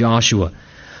days of Joshua.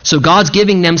 So God's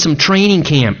giving them some training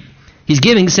camp. He's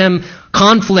giving them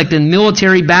conflict and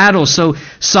military battles. So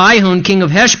Sihon, king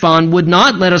of Heshbon, would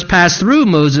not let us pass through,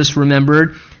 Moses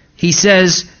remembered. He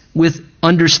says with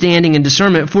understanding and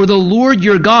discernment, for the Lord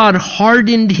your God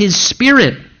hardened his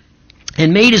spirit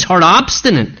and made his heart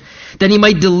obstinate, that he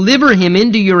might deliver him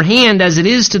into your hand as it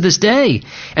is to this day.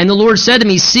 And the Lord said to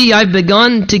me, see, I've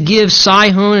begun to give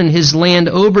Sihon and his land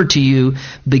over to you.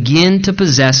 Begin to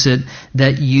possess it,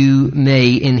 that you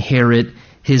may inherit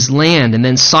his land. And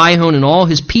then Sihon and all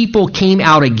his people came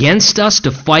out against us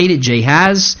to fight at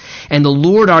Jahaz, and the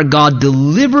Lord our God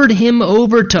delivered him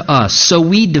over to us. So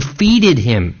we defeated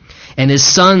him and his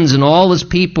sons and all his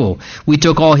people. We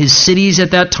took all his cities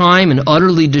at that time and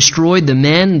utterly destroyed the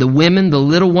men, the women, the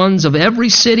little ones of every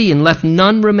city, and left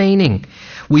none remaining.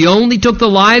 We only took the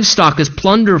livestock as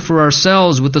plunder for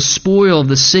ourselves with the spoil of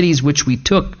the cities which we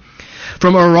took.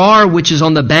 From Arar, which is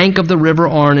on the bank of the river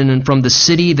Arnon, and from the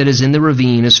city that is in the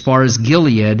ravine, as far as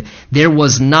Gilead, there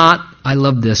was not, I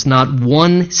love this, not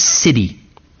one city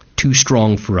too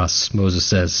strong for us, Moses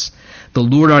says. The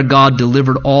Lord our God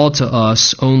delivered all to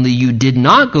us, only you did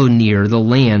not go near the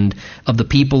land of the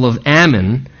people of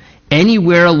Ammon,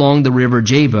 anywhere along the river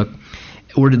Jabbok,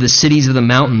 or to the cities of the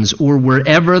mountains, or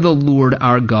wherever the Lord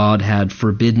our God had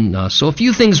forbidden us. So a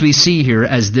few things we see here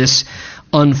as this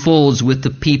unfolds with the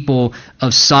people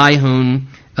of Sihon,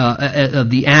 of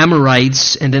the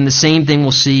Amorites, and then the same thing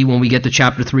we'll see when we get to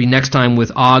chapter 3 next time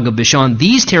with Og of Bashan.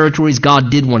 These territories God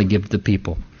did want to give to the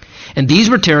people. And these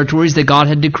were territories that God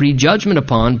had decreed judgment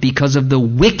upon because of the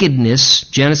wickedness.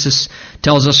 Genesis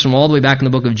tells us from all the way back in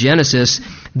the book of Genesis,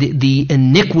 the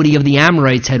iniquity of the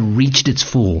Amorites had reached its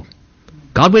full.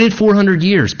 God waited 400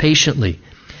 years patiently.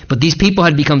 But these people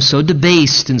had become so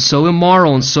debased and so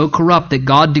immoral and so corrupt that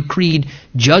God decreed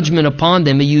judgment upon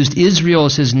them. He used Israel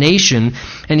as his nation.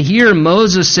 And here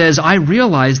Moses says, I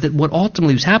realized that what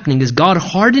ultimately was happening is God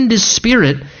hardened his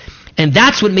spirit, and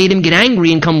that's what made him get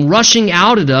angry and come rushing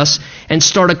out at us and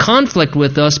start a conflict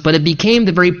with us. But it became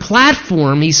the very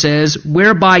platform, he says,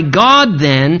 whereby God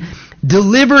then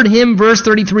delivered him, verse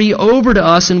 33, over to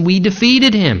us, and we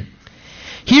defeated him.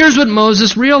 Here's what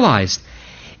Moses realized.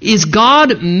 Is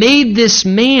God made this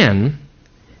man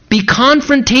be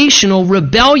confrontational,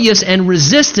 rebellious, and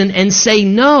resistant and say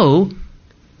no,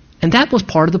 and that was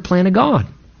part of the plan of God.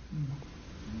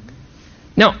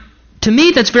 Now, to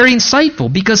me, that's very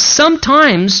insightful because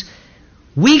sometimes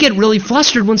we get really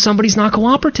flustered when somebody's not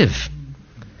cooperative.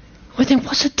 We think,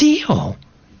 what's the deal?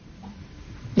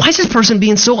 Why is this person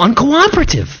being so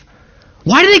uncooperative?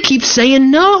 Why do they keep saying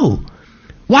no?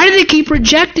 Why do they keep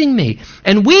rejecting me?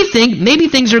 And we think maybe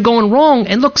things are going wrong.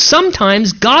 And look,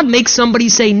 sometimes God makes somebody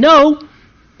say no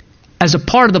as a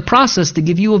part of the process to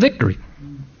give you a victory.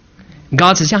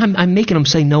 God says, yeah, I'm making them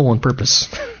say no on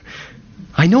purpose.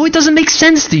 I know it doesn't make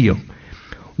sense to you.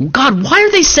 God, why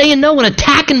are they saying no and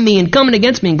attacking me and coming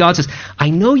against me? And God says, I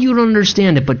know you don't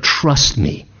understand it, but trust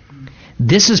me.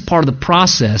 This is part of the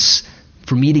process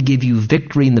for me to give you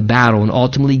victory in the battle and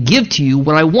ultimately give to you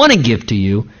what I want to give to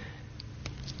you.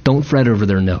 Don't fret over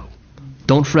their no.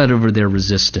 Don't fret over their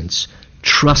resistance.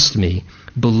 Trust me.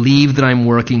 Believe that I'm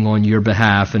working on your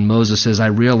behalf. And Moses says, I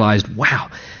realized, wow,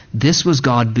 this was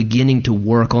God beginning to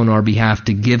work on our behalf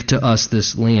to give to us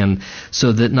this land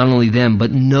so that not only them,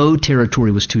 but no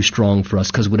territory was too strong for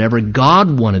us, because whatever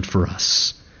God wanted for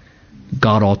us,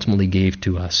 God ultimately gave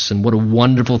to us. And what a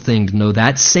wonderful thing to know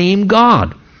that same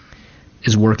God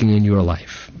is working in your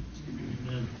life.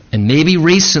 And maybe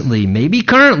recently, maybe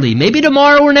currently, maybe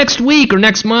tomorrow or next week or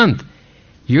next month,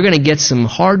 you're going to get some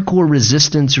hardcore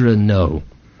resistance or a no.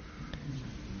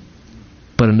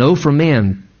 But a no from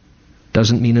man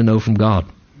doesn't mean a no from God.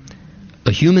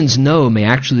 A human's no may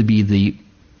actually be the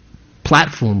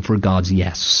platform for God's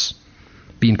yes.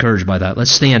 Be encouraged by that.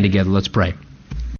 Let's stand together. Let's pray.